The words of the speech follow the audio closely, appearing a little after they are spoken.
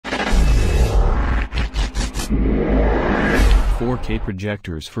4K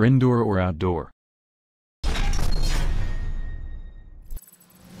projectors for indoor or outdoor.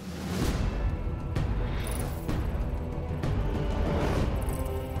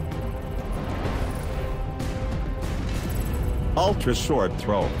 Ultra short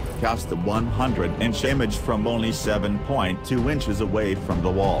throw, cast a 100-inch image from only 7.2 inches away from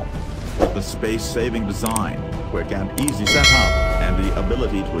the wall. With the space-saving design, quick and easy setup, and the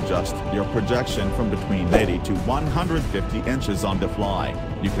ability to adjust your projection from between 80 to 150 inches on the fly,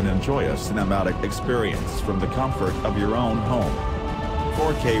 you can enjoy a cinematic experience from the comfort of your own home.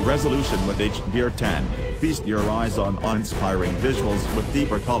 4K resolution with HDR10, feast your eyes on awe-inspiring visuals with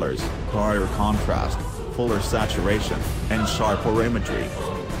deeper colors, higher contrast, fuller saturation, and sharper imagery.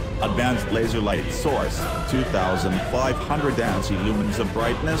 Advanced laser light source, 2,500 ANSI lumens of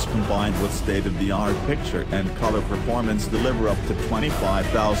brightness combined with state-of-the-art picture and color performance deliver up to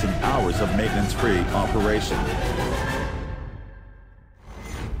 25,000 hours of maintenance-free operation.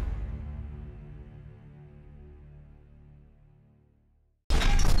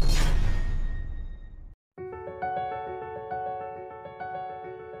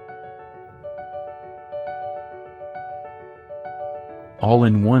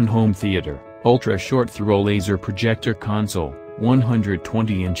 All-in-one home theater, ultra-short throw laser projector console,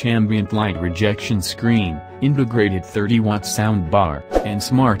 120-inch ambient light rejection screen, integrated 30-watt soundbar, and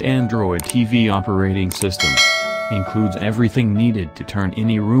smart Android TV operating system. Includes everything needed to turn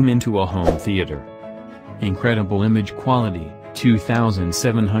any room into a home theater. Incredible image quality,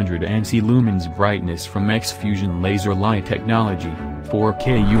 2,700 ANSI lumens brightness from X-Fusion laser light technology,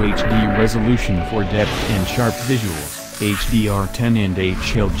 4K UHD resolution for depth and sharp visuals. HDR10 and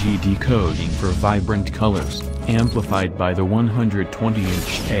HLG decoding for vibrant colors, amplified by the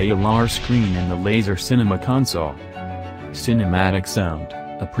 120-inch ALR screen and the laser cinema console. Cinematic sound,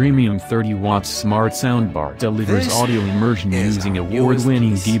 a premium 30-watt smart soundbar delivers audio immersion using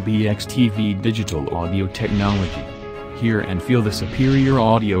award-winning DBX-TV digital audio technology. Hear and feel the superior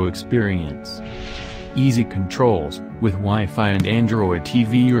audio experience. Easy controls, with Wi-Fi and Android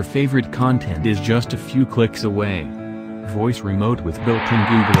TV. Your favorite content is just a few clicks away. Voice remote with built-in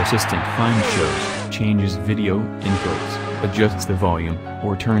Google Assistant finds shows, changes video inputs, adjusts the volume,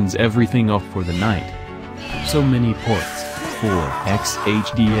 or turns everything off for the night. So many ports: 4x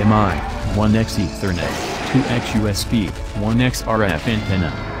HDMI, 1x Ethernet, 2x USB, 1x RF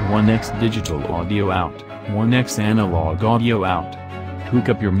antenna, 1x digital audio out, 1x analog audio out. Hook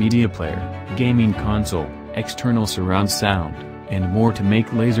up your media player, gaming console, external surround sound, and more to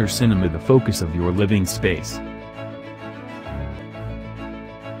make laser cinema the focus of your living space.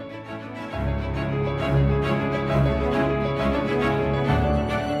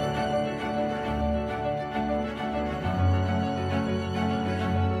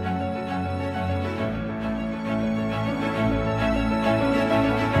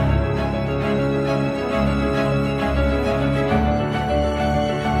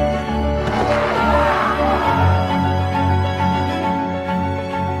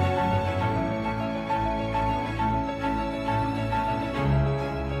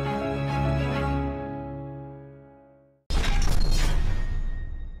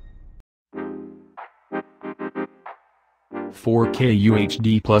 "4K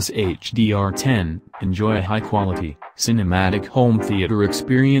UHD plus HDR10, enjoy a high-quality, cinematic home theater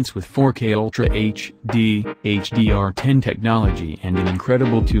experience with 4K Ultra HD, HDR10 technology and an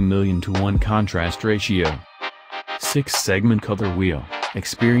incredible 2:1 contrast ratio. 6-segment color wheel,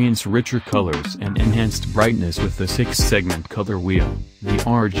 experience richer colors and enhanced brightness with the 6-segment color wheel. The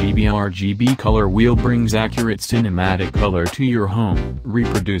RGB color wheel brings accurate cinematic color to your home,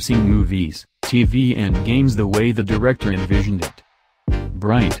 reproducing movies, TV and games the way the director envisioned it.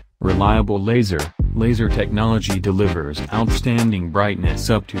 Bright, reliable laser technology delivers outstanding brightness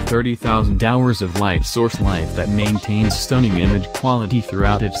up to 30,000 hours of light source life that maintains stunning image quality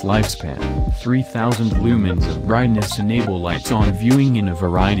throughout its lifespan. 3,000 lumens of brightness enable lights on viewing in a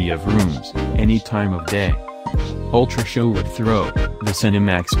variety of rooms, any time of day. Ultra short throw, the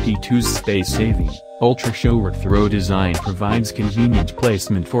Cinemax P2's space-saving, ultra short throw design provides convenient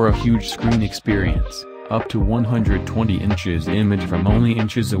placement for a huge screen experience, up to 120 inches image from only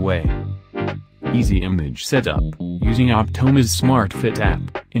inches away. Easy image setup, using Optoma's Smart Fit app,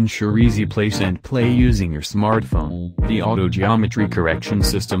 ensure easy place and play using your smartphone. The auto geometry correction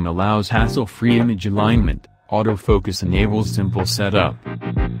system allows hassle-free image alignment, autofocus enables simple setup.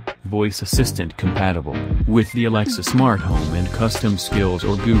 Voice assistant compatible, with the Alexa Smart Home and Custom Skills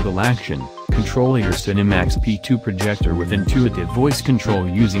or Google Action. Control your Cinemax P2 projector with intuitive voice control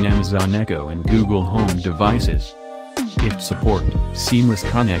using Amazon Echo and Google Home devices. It supports seamless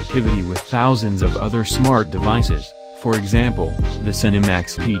connectivity with thousands of other smart devices. For example, the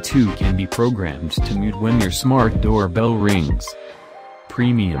Cinemax P2 can be programmed to mute when your smart doorbell rings.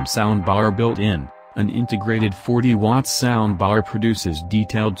 Premium soundbar built in. An integrated 40-watt soundbar produces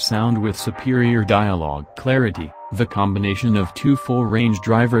detailed sound with superior dialogue clarity. The combination of two full-range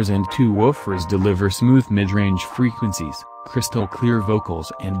drivers and two woofers deliver smooth mid-range frequencies, crystal clear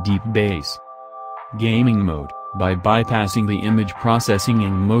vocals and deep bass. Gaming mode. By bypassing the image processing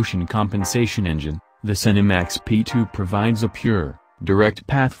and motion compensation engine, the Cinemax P2 provides a pure, direct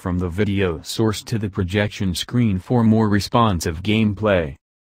path from the video source to the projection screen for more responsive gameplay.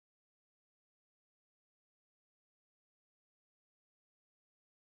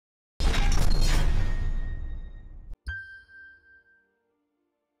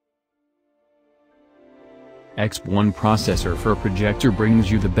 X1 processor for projector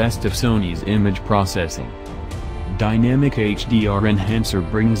brings you the best of Sony's image processing. Dynamic HDR enhancer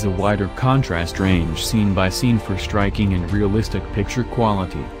brings a wider contrast range scene by scene for striking and realistic picture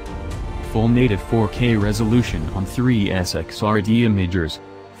quality. Full native 4K resolution on 3SXRD imagers,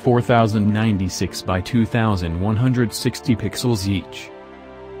 4096 by 2160 pixels each.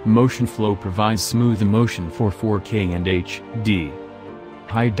 Motion flow provides smooth motion for 4K and HD.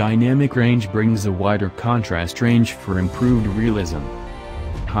 High dynamic range brings a wider contrast range for improved realism.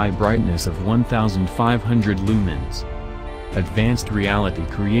 High brightness of 1500 lumens. Advanced reality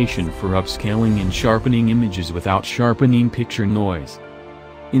creation for upscaling and sharpening images without sharpening picture noise.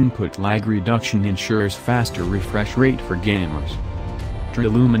 Input lag reduction ensures faster refresh rate for gamers.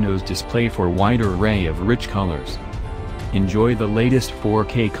 Triluminous display for wide array of rich colors. Enjoy the latest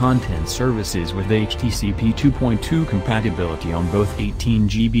 4K content services with HTCP 2.2 compatibility on both 18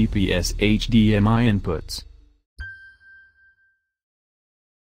 Gbps HDMI inputs.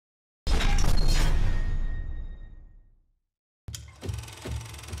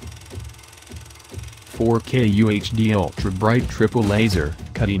 "4K UHD Ultra Bright Triple Laser",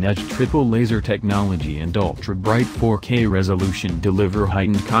 cutting-edge triple laser technology and ultra-bright 4K resolution deliver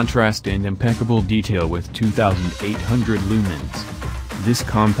heightened contrast and impeccable detail with 2800 lumens. This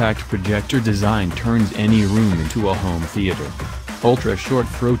compact projector design turns any room into a home theater. Ultra-short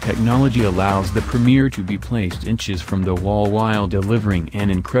throw technology allows the premiere to be placed inches from the wall while delivering an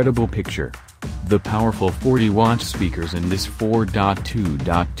incredible picture. The powerful 40-watt speakers in this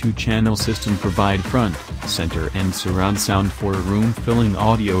 4.2.2 channel system provide front, center and surround sound for a room-filling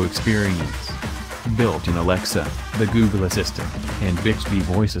audio experience. Built-in Alexa, the Google Assistant, and Bixby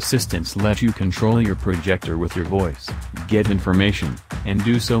voice assistants let you control your projector with your voice, get information, and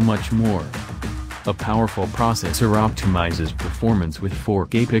do so much more. A powerful processor optimizes performance with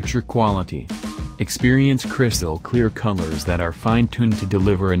 4K picture quality. Experience crystal clear colors that are fine-tuned to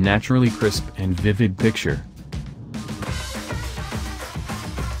deliver a naturally crisp and vivid picture.